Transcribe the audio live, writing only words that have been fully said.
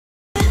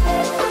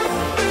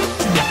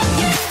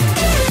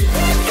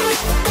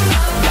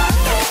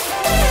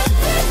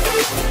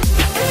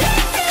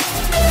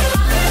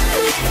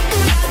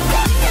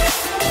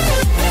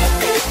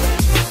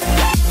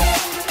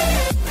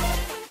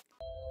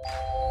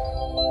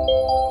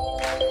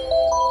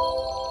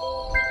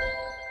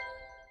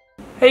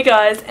Hey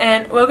guys,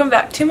 and welcome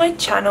back to my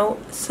channel.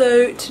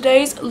 So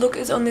today's look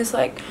is on this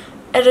like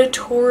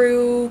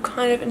editorial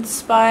kind of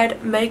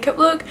inspired makeup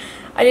look.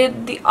 I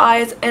did the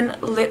eyes and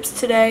lips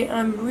today and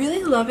I'm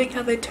really loving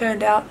how they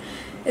turned out.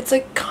 It's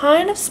like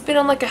kind of spin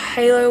on like a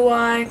halo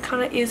eye,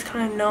 kind of is,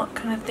 kind of not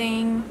kind of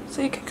thing.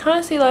 So you can kind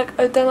of see like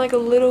I've done like a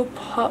little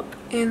pop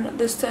in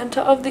the center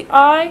of the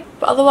eye,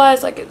 but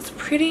otherwise like it's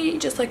pretty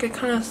just like a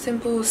kind of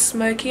simple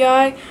smoky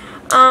eye.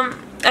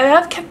 I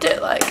have kept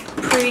it like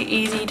pretty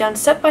easy, done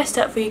step by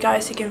step for you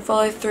guys so you can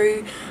follow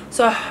through.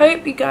 So I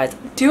hope you guys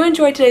do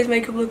enjoy today's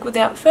makeup look.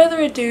 Without further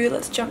ado,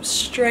 let's jump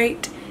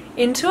straight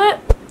into it.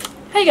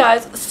 Hey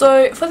guys,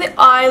 so for the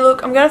eye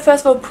look, I'm going to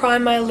first of all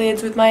prime my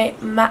lids with my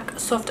MAC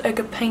Soft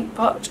Ochre Paint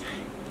Pot,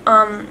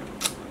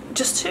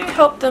 just to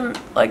help them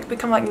like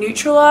become like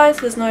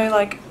neutralized. There's no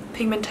like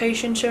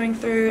pigmentation showing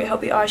through, help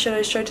the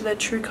eyeshadows show to their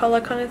true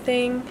color kind of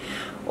thing,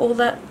 all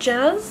that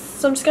jazz.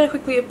 So I'm just going to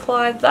quickly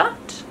apply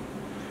that.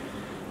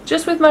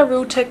 Just with my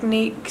Real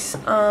Techniques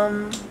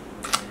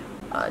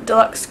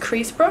deluxe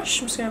crease brush,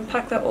 I'm just going to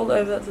pack that all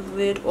over the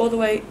lid all the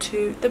way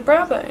to the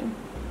brow bone.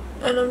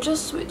 And I'm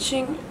just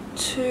switching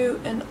to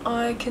an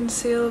eye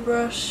concealer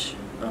brush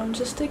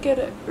just to get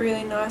it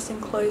really nice and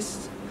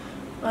close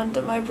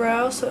under my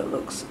brow so it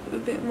looks a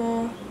bit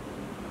more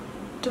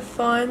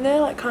defined there,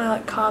 like kind of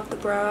like carve the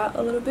brow out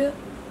a little bit.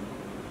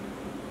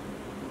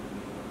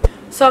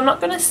 So I'm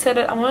not going to set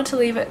it, I wanted to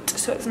leave it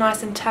so it's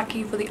nice and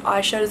tacky for the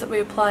eyeshadows that we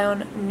apply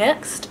on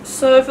next.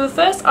 So for the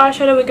first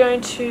eyeshadow we're going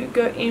to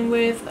go in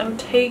with, I'm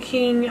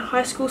taking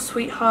High School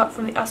Sweetheart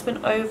from the Aspen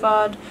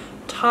Ovard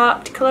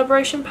Tarte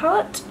collaboration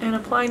palette and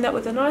applying that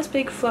with a nice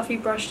big fluffy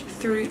brush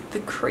through the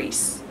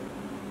crease.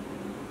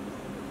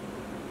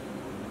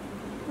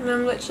 And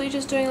I'm literally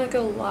just doing like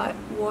a light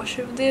wash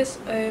of this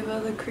over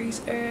the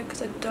crease area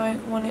because I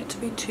don't want it to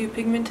be too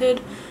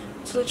pigmented.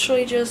 It's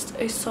literally just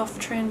a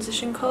soft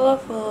transition colour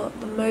for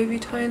the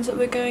mauvey tones that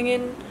we're going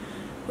in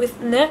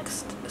with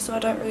next, so I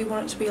don't really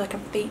want it to be like a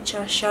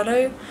feature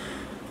shadow,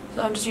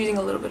 so I'm just using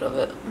a little bit of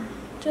it.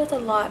 Just a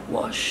light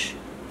wash.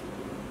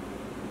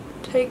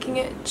 Taking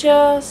it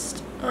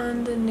just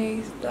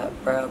underneath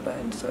that brow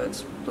bone so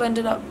it's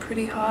blended up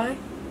pretty high.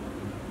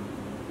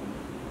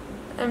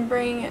 And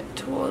bringing it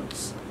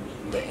towards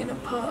the inner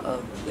part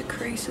of the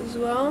crease as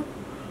well.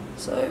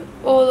 So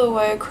all the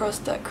way across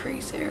that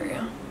crease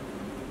area.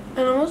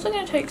 And I'm also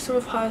going to take some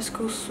of High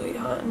School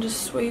Sweetheart and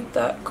just sweep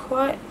that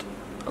quite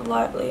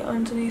lightly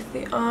underneath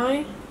the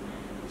eye.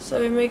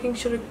 So making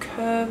sure to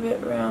curve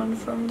it round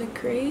from the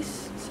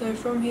crease. So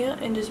from here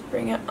and just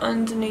bring it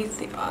underneath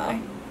the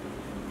eye.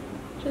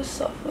 Just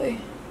softly.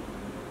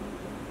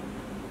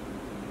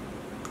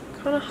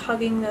 Kind of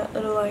hugging that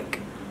little like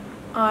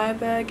eye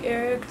bag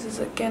area because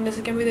again this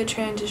is going to be the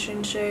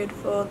transition shade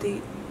for the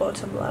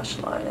bottom lash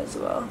line as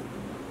well.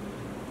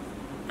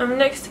 I'm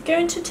next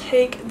going to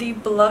take the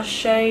blush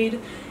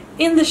shade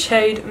in the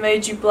shade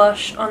Made You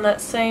Blush on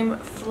that same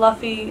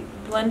fluffy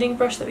blending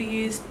brush that we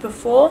used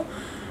before.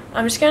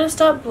 I'm just going to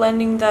start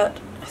blending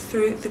that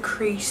through the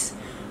crease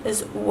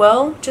as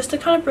well, just to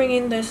kind of bring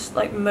in this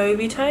like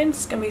mauvey tones.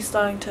 It's going to be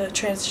starting to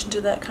transition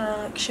to that kind of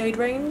like shade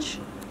range.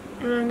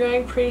 And I'm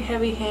going pretty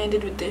heavy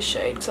handed with this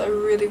shade because I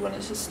really want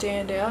it to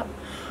stand out.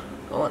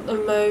 I want the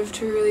mauve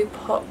to really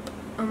pop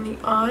on the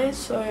eye,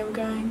 so I'm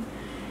going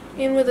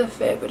in with a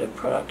fair bit of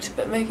product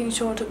but making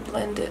sure to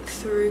blend it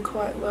through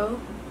quite well.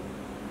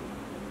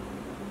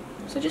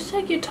 So just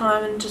take your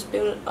time and just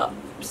build it up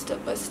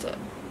step by step.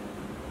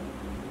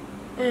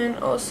 And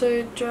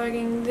also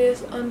dragging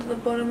this under the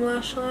bottom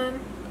lash line,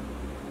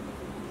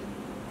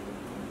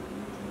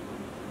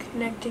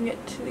 connecting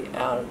it to the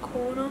outer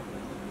corner,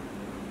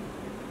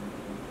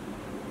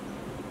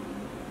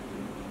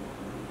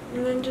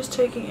 and then just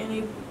taking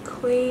any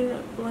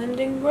clean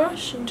blending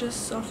brush and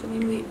just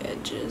softening the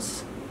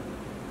edges.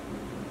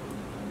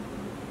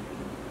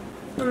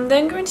 I'm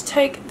then going to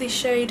take the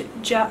shade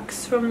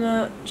Jax from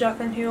the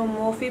Jaclyn Hill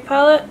Morphe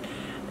palette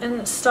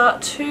and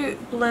start to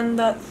blend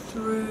that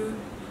through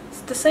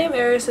the same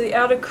area, so the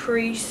outer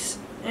crease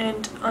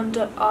and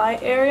under eye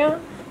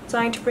area,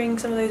 starting to bring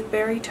some of those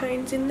berry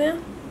tones in there.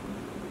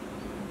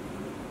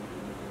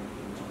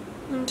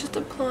 I'm just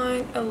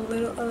applying a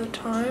little at a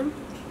time,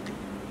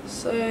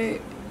 so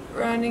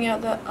rounding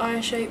out that eye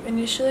shape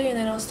initially and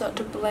then I'll start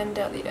to blend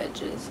out the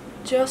edges.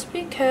 Just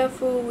be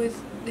careful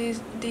with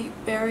these deep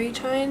berry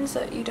tones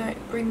that you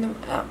don't bring them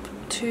up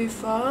too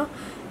far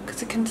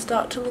because it can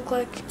start to look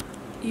like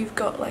you've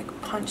got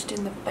like punched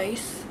in the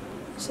base.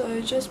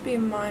 So just be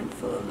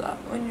mindful of that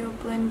when you're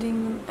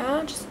blending them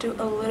out. Just do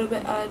a little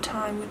bit at a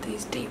time with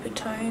these deeper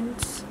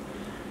tones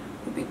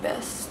would be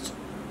best.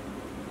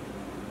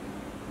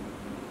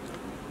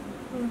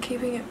 And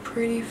keeping it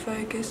pretty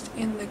focused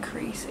in the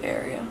crease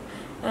area.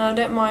 And I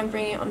don't mind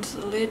bringing it onto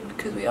the lid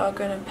because we are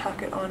going to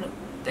pack it on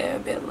there a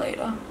bit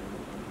later.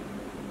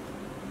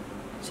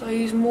 So I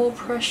use more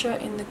pressure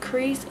in the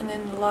crease and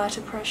then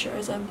lighter pressure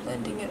as I'm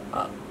blending it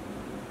up.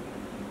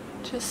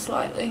 Just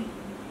slightly.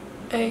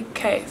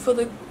 Okay, for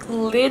the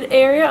lid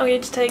area I'm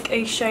going to take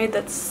a shade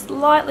that's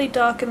slightly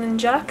darker than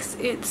Jax.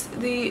 It's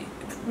the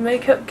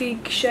Makeup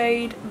Geek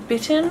shade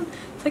Bitten.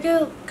 It's like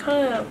a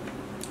kind of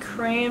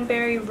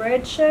cranberry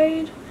red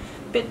shade,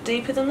 a bit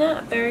deeper than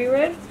that, berry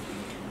red.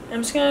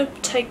 I'm just going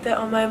to take that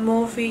on my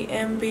Morphe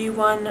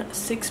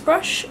MB16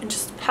 brush and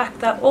just pack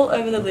that all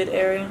over the lid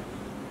area.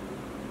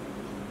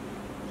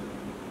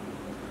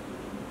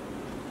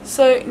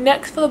 So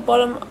next for the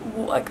bottom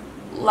like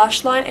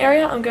lash line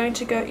area, I'm going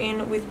to go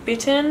in with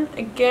Bitten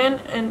again,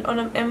 and on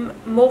a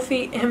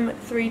Morphe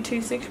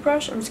M326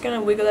 brush, I'm just going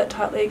to wiggle that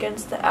tightly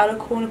against the outer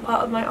corner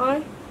part of my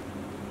eye.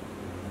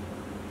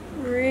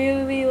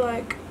 Really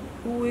like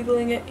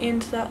wiggling it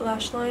into that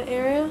lash line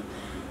area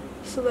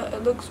so that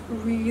it looks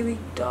really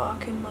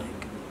dark and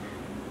like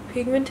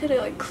pigmented. It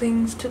like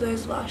clings to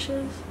those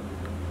lashes,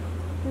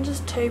 and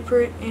just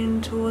taper it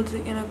in towards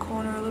the inner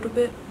corner a little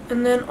bit.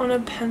 And then on a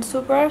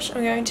pencil brush,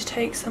 I'm going to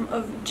take some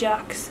of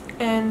Jack's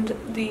and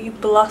the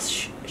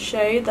blush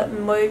shade, that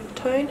mauve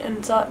tone,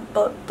 and start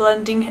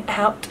blending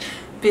out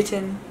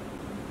Bitten.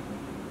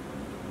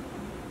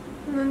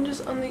 And then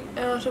just on the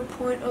outer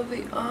point of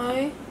the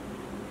eye,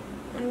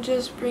 I'm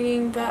just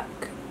bringing back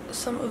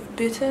some of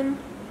Bitten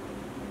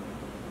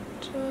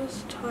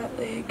just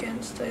tightly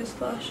against those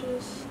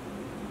lashes.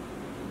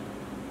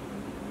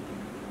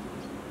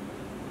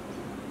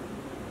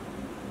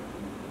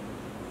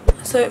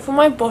 So for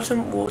my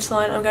bottom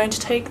waterline, I'm going to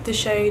take the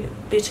shade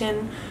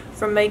Bitten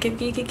from Makeup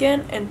Geek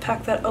again and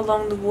pack that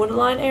along the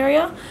waterline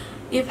area.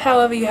 If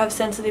however you have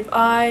sensitive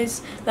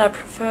eyes, then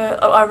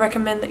I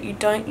recommend that you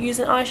don't use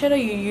an eyeshadow,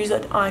 you use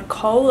an eye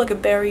kohl, like a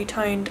berry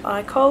toned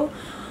eye kohl.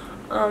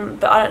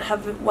 But I don't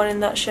have one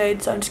in that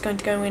shade, so I'm just going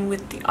to go in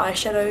with the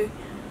eyeshadow.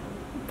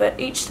 But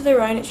each to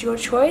their own, it's your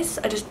choice.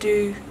 I just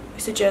do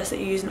suggest that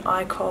you use an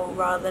eye kohl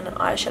rather than an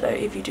eyeshadow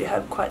if you do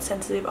have quite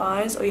sensitive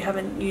eyes or you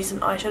haven't used an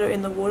eyeshadow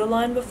in the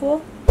waterline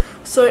before.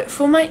 So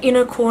for my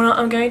inner corner,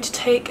 I'm going to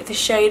take the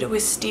shade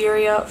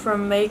Wisteria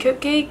from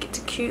Makeup Geek. It's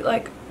a cute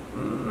like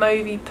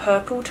mauvey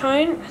purple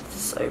tone. It's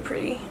so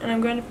pretty. And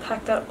I'm going to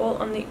pack that all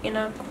on the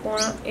inner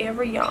corner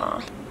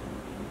area.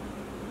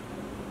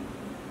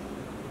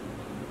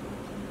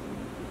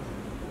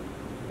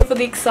 For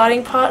the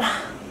exciting part,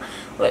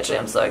 literally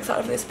I'm so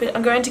excited for this bit,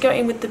 I'm going to go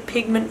in with the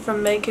pigment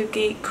from Makeup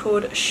Geek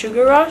called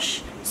Sugar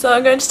Rush. So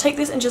I'm going to take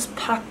this and just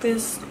pack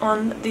this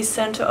on the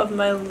center of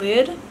my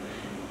lid,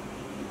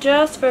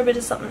 just for a bit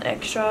of something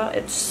extra.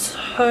 It's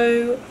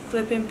so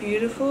flippin'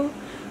 beautiful.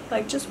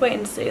 Like, just wait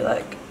and see.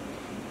 Like,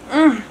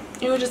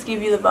 it will just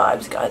give you the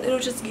vibes, guys. It'll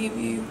just give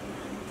you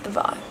the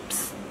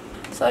vibes.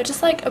 So I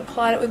just like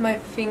applied it with my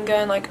finger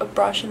and like a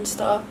brush and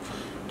stuff,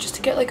 just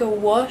to get like a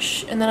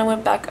wash, and then I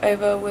went back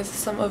over with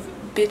some of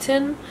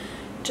Bitten,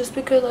 just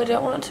because I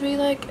don't want it to be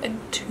like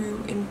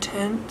too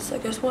intense. I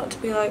just want it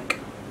to be like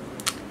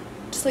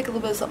just like a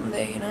little bit of something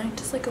there, you know,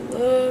 just like a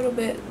little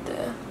bit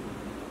there,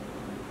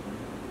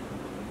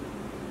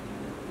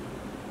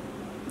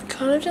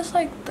 kind of just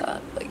like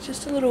that, like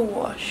just a little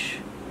wash,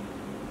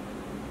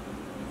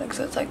 like,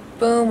 so it's like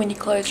boom when you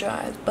close your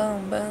eyes,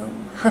 boom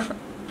boom.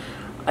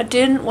 I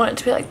didn't want it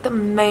to be like the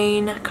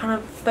main kind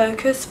of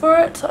focus for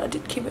it, so I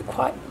did keep it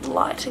quite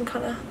light and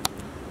kind of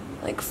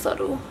like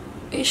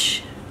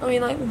subtle-ish. I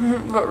mean, like,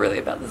 not really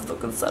about this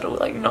look and subtle,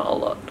 like not a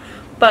lot,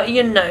 but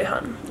you know,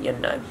 hun, you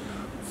know.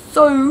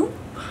 So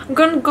I'm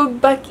gonna go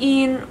back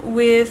in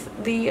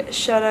with the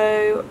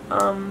shadow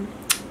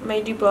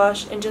Made You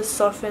Blush and just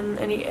soften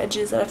any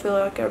edges that I feel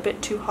like are a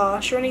bit too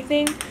harsh or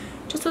anything,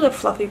 just with a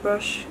fluffy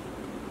brush.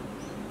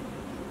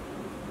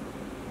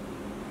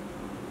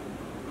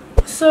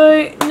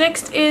 So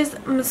next is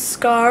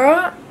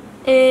mascara,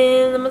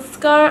 and the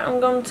mascara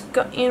I'm going to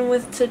go in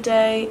with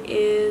today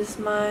is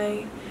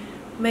my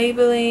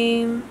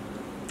Maybelline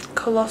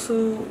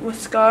Colossal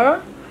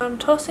Mascara. I'm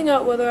tossing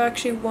up whether I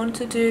actually want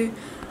to do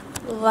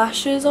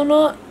lashes or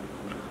not,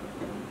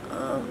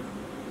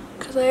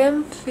 because I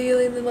am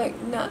feeling the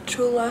like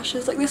natural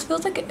lashes. Like, this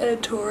feels like an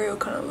editorial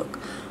kind of look,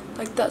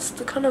 like that's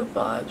the kind of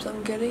vibes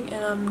I'm getting,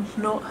 and I'm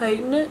not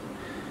hating it.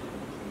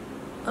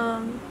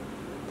 But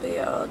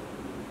yeah, I'll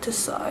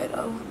decide.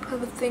 I'll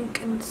have a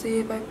think and see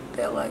if I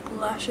feel like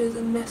lashes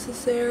are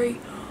necessary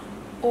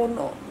or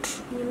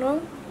not, you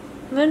know.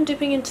 And then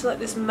dipping into like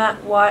this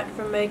matte white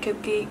from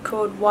Makeup Geek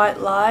called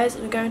White Lies,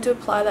 and I'm going to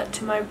apply that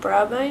to my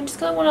brow bone, just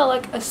because I want to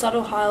like a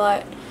subtle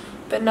highlight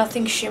but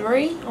nothing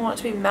shimmery. I want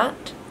it to be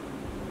matte.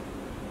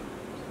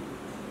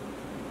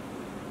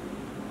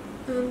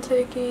 And then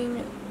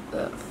taking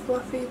that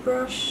fluffy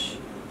brush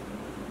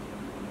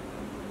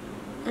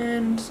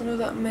and some of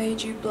that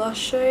Made You Blush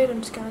shade,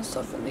 I'm just going to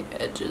soften the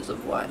edges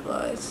of White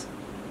Lies.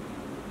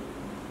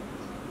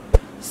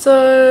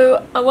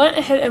 So I went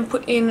ahead and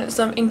put in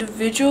some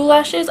individual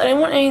lashes. I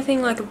didn't want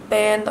anything like a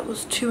band that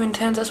was too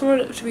intense. I just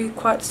wanted it to be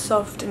quite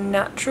soft and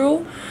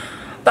natural.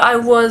 But I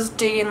was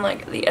digging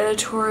like the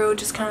Editorial,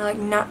 just kind of like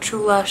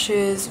natural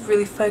lashes,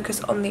 really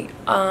focus on the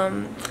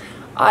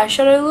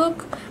eyeshadow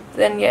look. But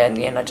then yeah, in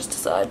the end I just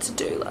decided to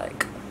do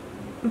like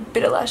a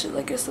bit of lashes,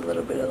 like just a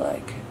little bit of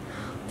like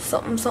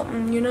something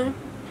something, you know.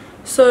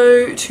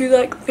 So to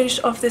like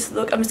finish off this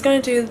look, I'm just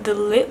going to do the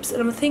lips,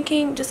 and I'm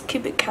thinking just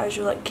keep it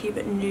casual, like keep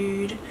it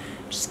nude,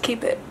 just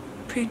keep it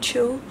pretty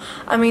chill.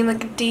 I mean,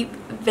 like a deep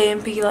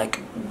vampy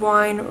like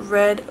wine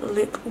red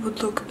lip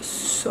would look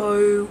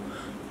so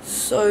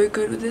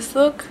good with this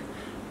look,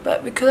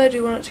 but because I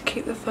do want it to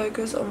keep the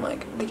focus on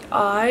like the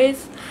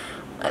eyes,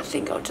 I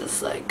think I'll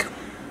just like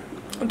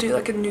do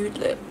like a nude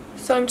lip.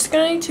 So I'm just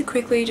going to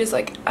quickly just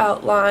like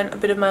outline a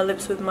bit of my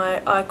lips with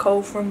my eye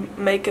kohl from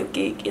Makeup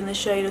Geek in the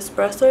shade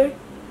Espresso.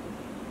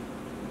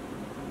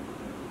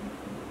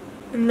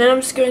 And then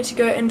I'm just going to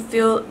go and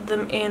fill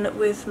them in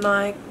with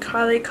my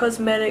Kylie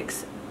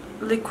Cosmetics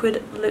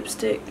liquid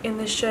lipstick in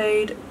the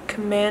shade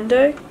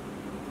Commando.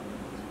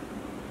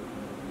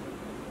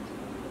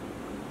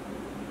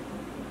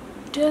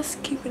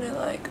 Just keeping it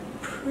like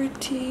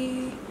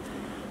pretty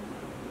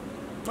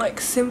like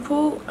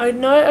simple. I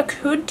know I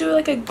could do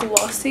like a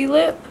glossy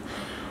lip.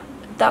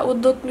 That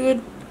would look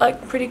good,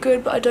 like pretty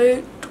good, but I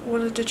don't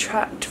want to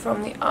detract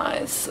from the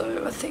eyes,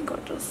 so I think I'll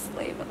just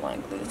leave it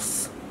like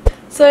this.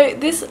 So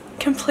this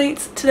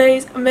completes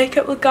today's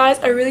makeup look, guys.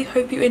 I really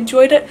hope you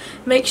enjoyed it.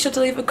 Make sure to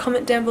leave a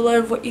comment down below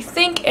of what you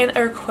think and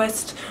a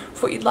request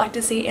for what you'd like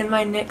to see in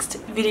my next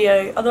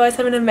video. Otherwise,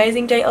 have an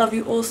amazing day. I love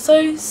you all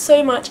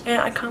so much,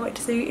 and I can't wait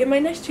to see you in my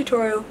next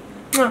tutorial.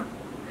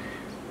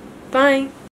 Bye.